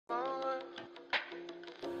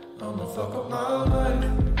I'ma fuck up my life.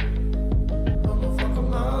 I'ma fuck up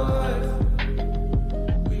my life.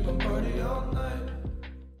 We gon' party all night.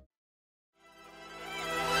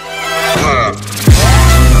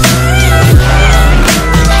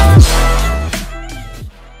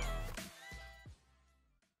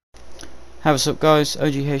 Hey, what's up guys,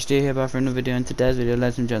 OGHD here back for another video. In today's video,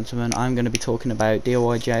 ladies and gentlemen, I'm going to be talking about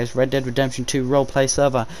DOIJ's Red Dead Redemption 2 Roleplay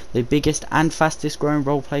server, the biggest and fastest growing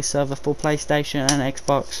roleplay server for PlayStation and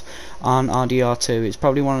Xbox on RDR2. It's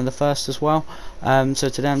probably one of the first as well. So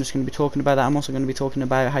today I'm just going to be talking about that. I'm also going to be talking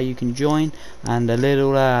about how you can join and a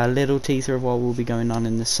little teaser of what will be going on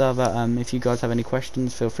in the server. If you guys have any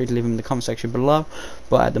questions, feel free to leave them in the comment section below.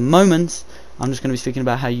 But at the moment, I'm just going to be speaking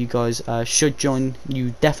about how you guys should join.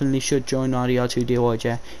 You definitely should join RDR2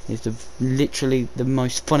 DOIJ. It's literally the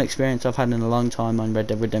most fun experience I've had in a long time on Red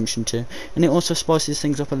Dead Redemption 2, and it also spices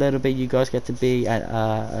things up a little bit. You guys get to be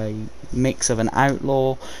a mix of an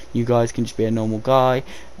outlaw. You guys can just be a normal guy,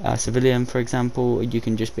 a civilian for example. You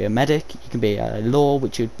can just be a medic. You can be a law,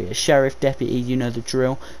 which would be a sheriff, deputy. You know the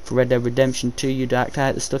drill. For Red Dead Redemption 2, you'd act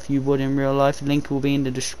out the stuff you would in real life. Link will be in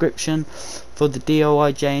the description for the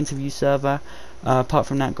DOIJ interview server. Apart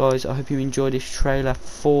from that, guys, I hope you enjoyed this trailer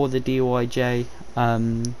for the DOIJ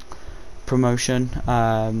promotion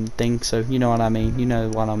thing. So you know what I mean. You know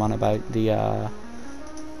what I'm on about. This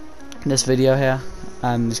video here.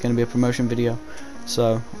 It's going to be a promotion video.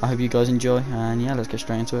 So I hope you guys enjoy, and yeah, let's get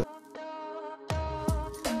straight into it.